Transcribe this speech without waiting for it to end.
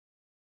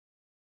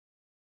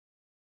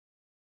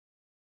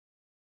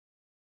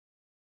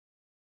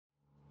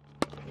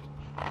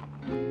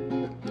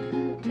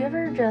you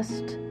ever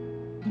just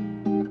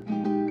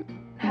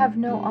have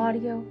no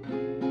audio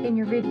in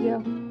your video?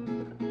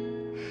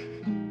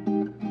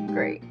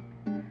 Great.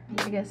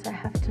 I guess I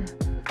have to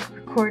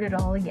record it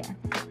all again.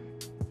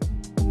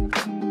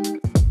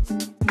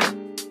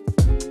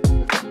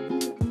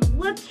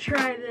 Let's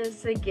try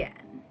this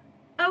again.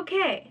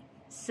 Okay,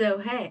 so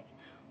hey,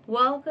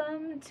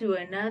 welcome to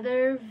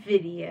another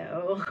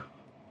video.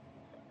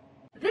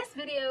 This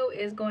video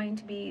is going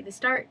to be the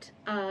start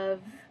of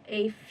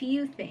a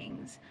few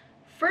things.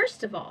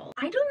 First of all,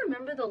 I don't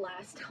remember the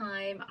last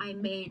time I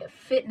made a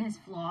fitness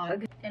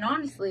vlog, and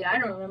honestly, I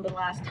don't remember the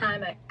last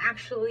time I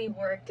actually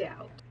worked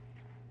out.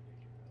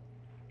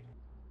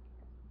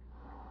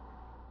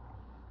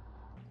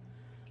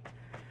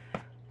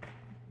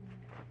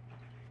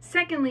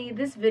 Secondly,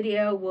 this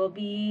video will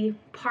be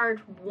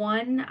part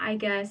one, I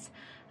guess,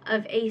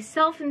 of a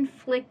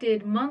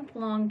self-inflicted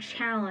month-long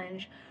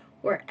challenge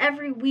where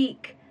every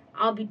week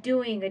I'll be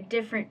doing a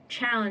different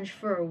challenge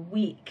for a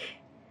week.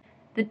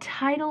 The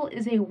title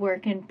is a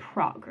work in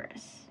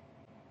progress.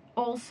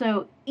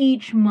 Also,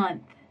 each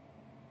month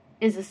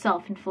is a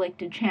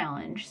self-inflicted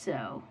challenge,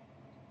 so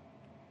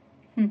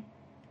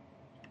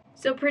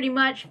pretty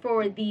much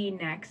for the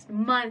next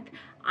month,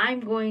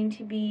 I'm going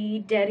to be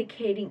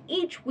dedicating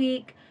each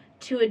week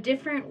to a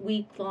different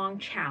week-long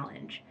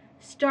challenge.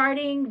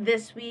 Starting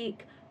this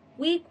week,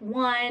 week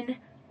 1,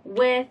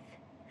 with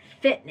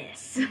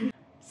fitness.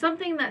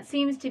 Something that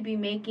seems to be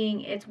making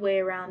its way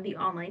around the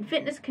online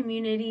fitness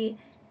community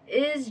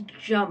is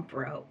jump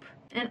rope.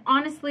 And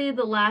honestly,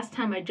 the last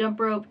time I jump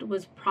roped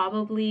was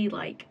probably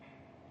like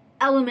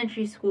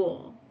elementary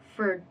school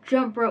for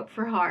jump rope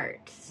for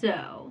heart.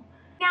 So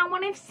now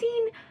when I've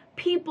seen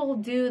people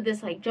do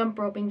this like jump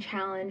roping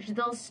challenge,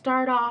 they'll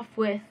start off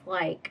with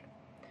like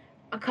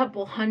a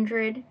couple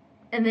hundred,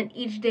 and then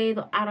each day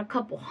they'll add a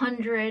couple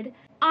hundred.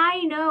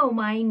 I know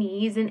my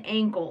knees and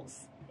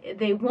ankles,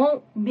 they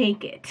won't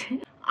make it.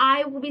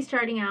 I will be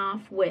starting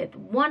off with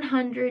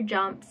 100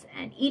 jumps,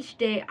 and each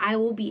day I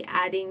will be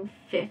adding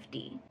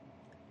 50.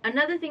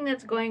 Another thing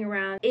that's going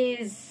around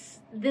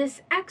is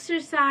this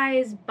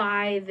exercise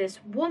by this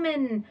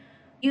woman.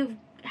 You've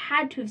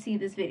had to have seen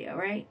this video,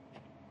 right?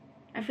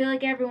 I feel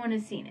like everyone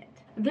has seen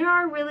it. There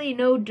are really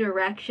no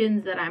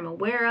directions that I'm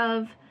aware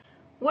of.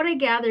 What I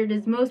gathered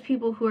is most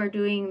people who are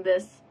doing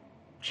this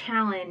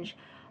challenge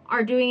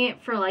are doing it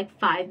for like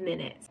 5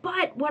 minutes.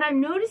 But what I'm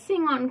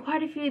noticing on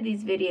quite a few of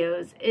these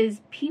videos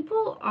is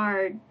people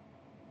are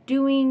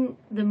doing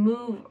the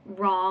move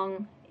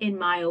wrong, in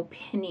my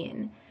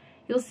opinion.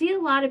 You'll see a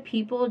lot of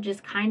people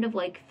just kind of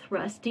like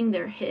thrusting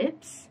their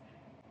hips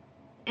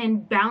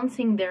and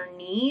bouncing their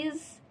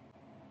knees,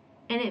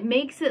 and it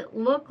makes it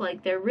look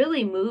like they're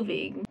really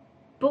moving.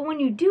 But when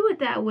you do it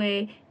that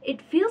way,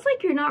 it feels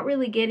like you're not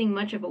really getting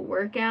much of a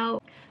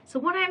workout. So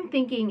what I'm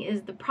thinking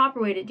is the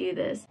proper way to do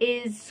this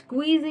is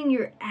squeezing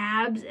your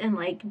abs and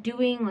like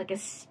doing like a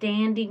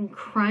standing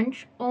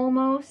crunch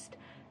almost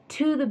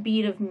to the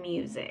beat of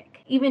music.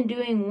 Even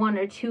doing 1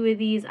 or 2 of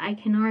these, I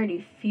can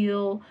already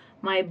feel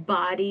my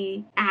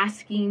body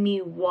asking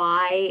me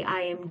why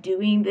I am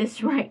doing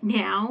this right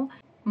now.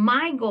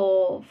 My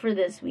goal for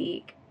this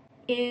week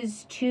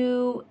is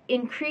to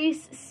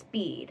increase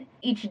speed.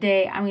 Each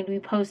day I'm going to be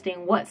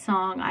posting what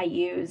song I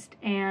used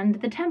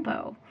and the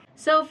tempo.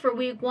 So for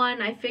week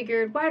 1, I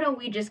figured, why don't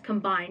we just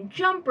combine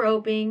jump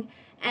roping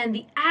and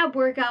the ab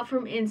workout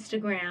from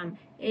Instagram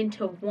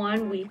into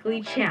one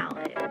weekly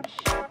challenge.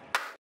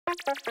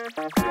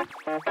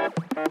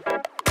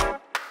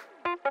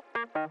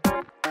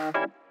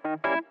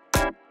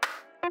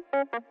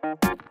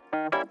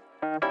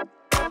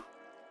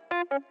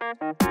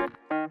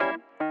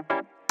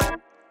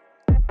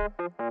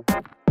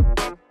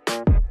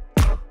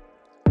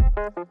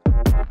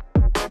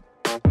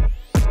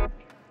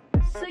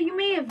 So you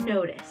may have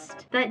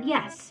noticed that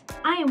yes,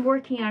 I am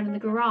working out in the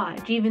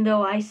garage, even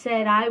though I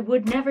said I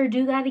would never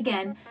do that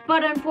again.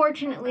 But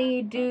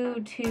unfortunately,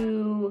 due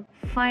to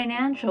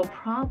financial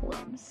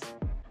problems,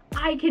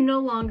 I can no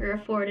longer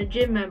afford a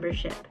gym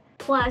membership.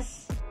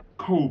 Plus,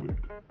 COVID.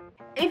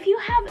 If you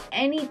have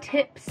any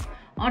tips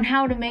on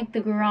how to make the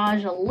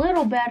garage a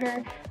little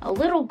better, a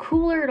little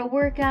cooler to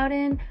work out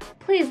in,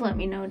 please let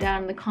me know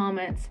down in the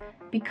comments,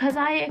 because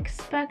I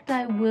expect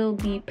I will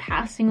be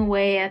passing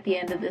away at the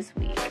end of this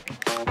week.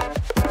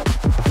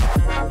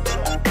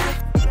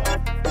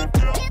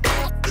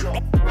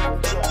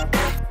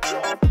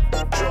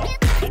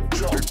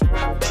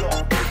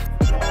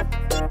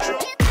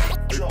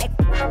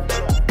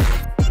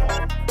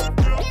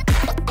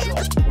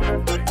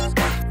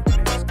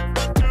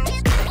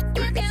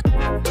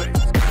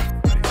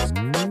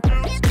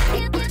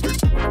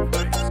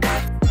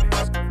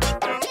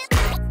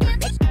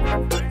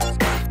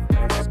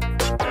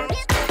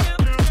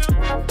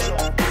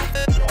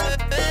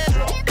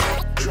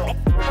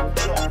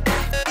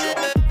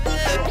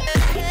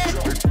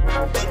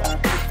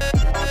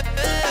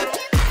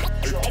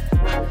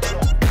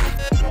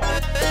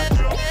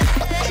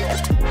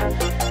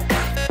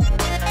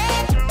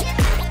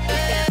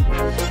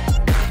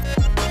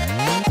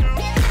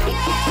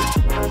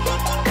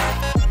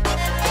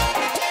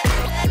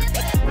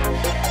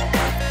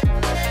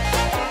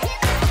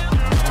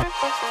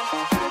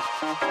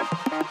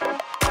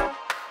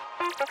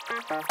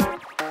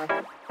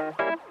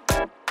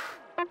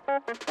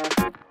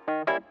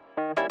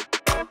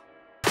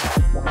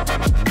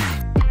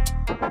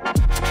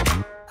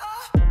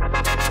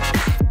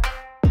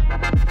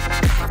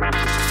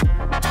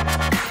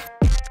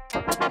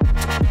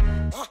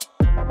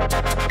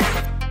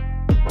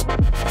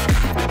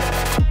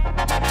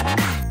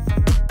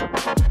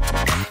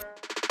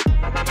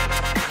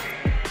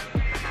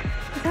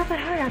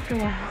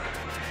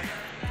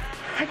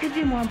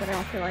 song, but I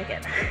don't feel like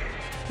it.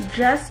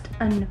 Just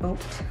a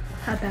note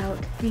about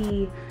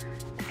the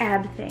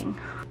ab thing.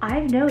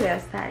 I've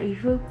noticed that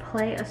if you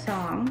play a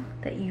song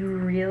that you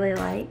really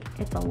like,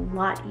 it's a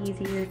lot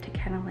easier to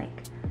kind of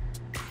like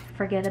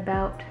forget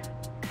about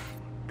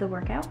the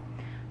workout.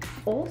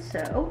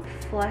 Also,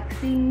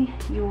 flexing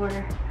your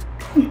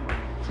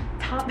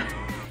top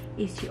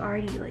is to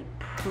already like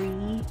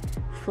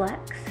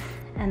pre-flex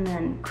and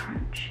then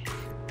crunch.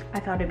 I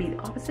thought it'd be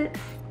the opposite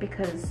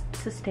because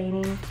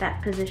sustaining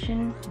that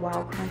position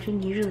while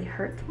crunching usually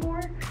hurts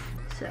more.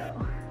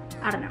 So,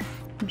 I don't know,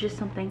 just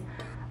something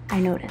I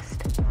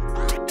noticed.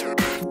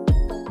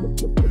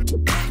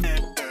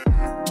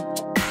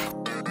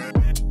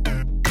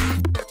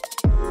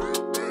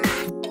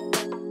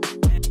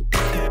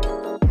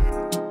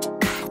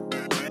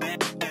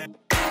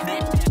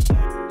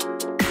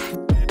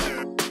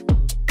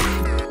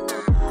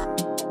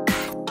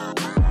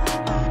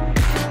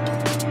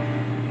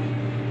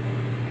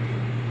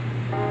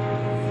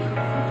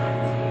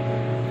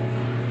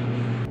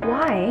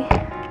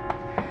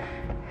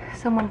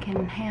 Someone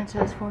can answer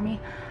this for me.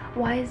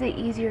 Why is it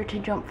easier to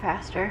jump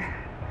faster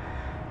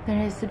than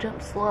it is to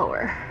jump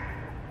slower?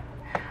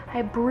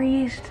 I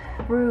breezed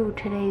through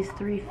today's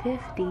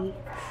 350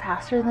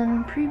 faster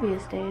than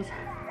previous days.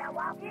 Now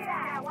walk it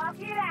out, walk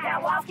it out,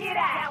 now walk it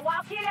out,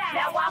 walk it out,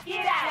 now walk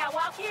it out, now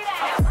walk it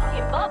out.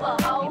 Fucking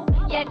bubba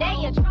hoe, yeah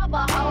they in trouble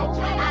hoe.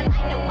 I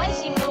like the way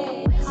she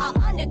move,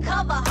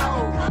 undercover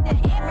hoe. Now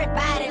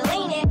everybody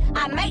leaning,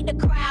 I make the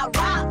crowd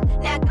rock.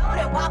 Now go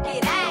and walk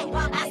it out.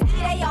 I see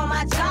they on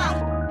my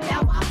tongue.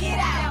 Now walk it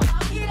out,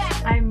 walk it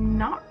out. I'm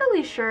not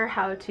really sure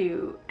how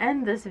to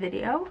end this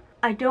video.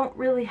 I don't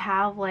really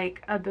have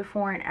like a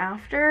before and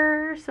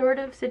after sort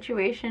of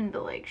situation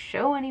to like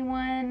show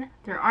anyone.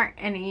 There aren't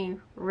any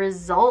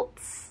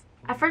results.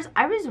 At first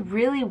I was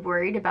really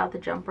worried about the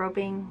jump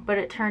roping, but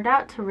it turned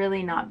out to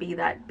really not be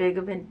that big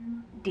of a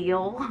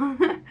deal.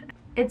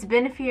 It's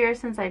been a few years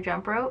since I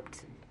jump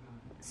roped,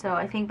 so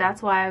I think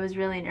that's why I was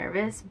really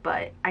nervous,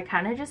 but I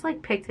kind of just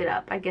like picked it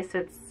up. I guess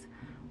it's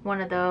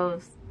one of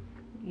those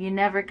you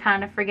never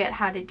kind of forget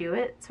how to do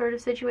it sort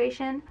of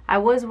situation. I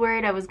was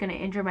worried I was going to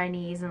injure my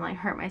knees and like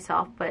hurt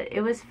myself, but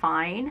it was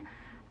fine.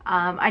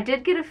 I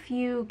did get a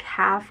few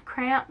calf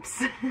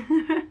cramps,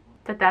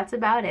 but that's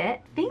about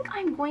it. I think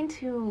I'm going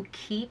to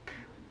keep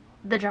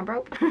the jump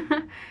rope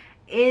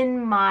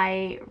in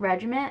my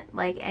regiment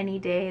like any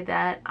day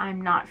that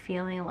I'm not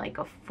feeling like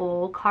a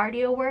full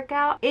cardio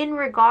workout. In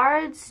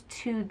regards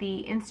to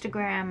the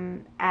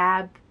Instagram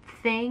ab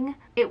thing,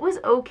 it was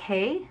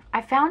okay.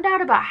 I found out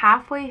about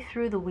halfway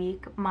through the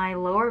week my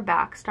lower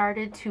back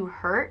started to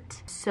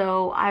hurt,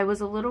 so I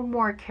was a little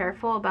more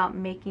careful about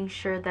making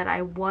sure that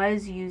I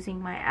was using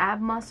my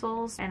ab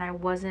muscles and I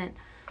wasn't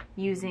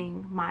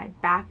using my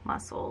back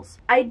muscles.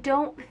 I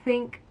don't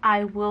think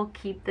I will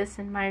keep this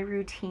in my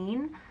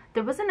routine.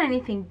 There wasn't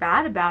anything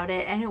bad about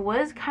it, and it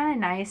was kind of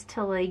nice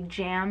to like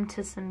jam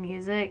to some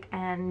music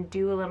and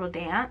do a little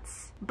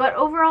dance, but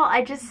overall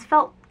I just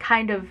felt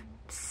kind of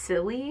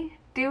silly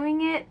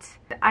doing it.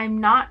 I'm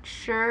not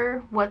sure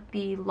what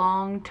the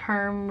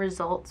long-term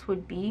results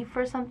would be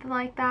for something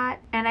like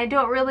that, and I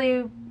don't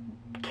really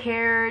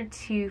care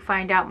to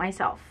find out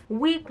myself.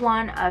 Week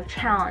 1 of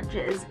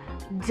challenges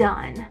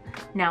done.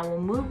 Now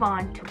we'll move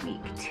on to week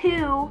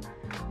 2,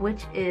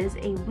 which is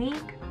a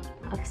week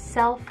of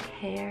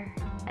self-care,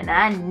 and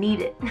I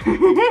need it.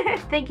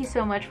 Thank you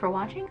so much for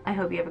watching. I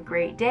hope you have a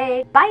great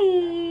day.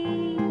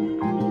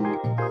 Bye!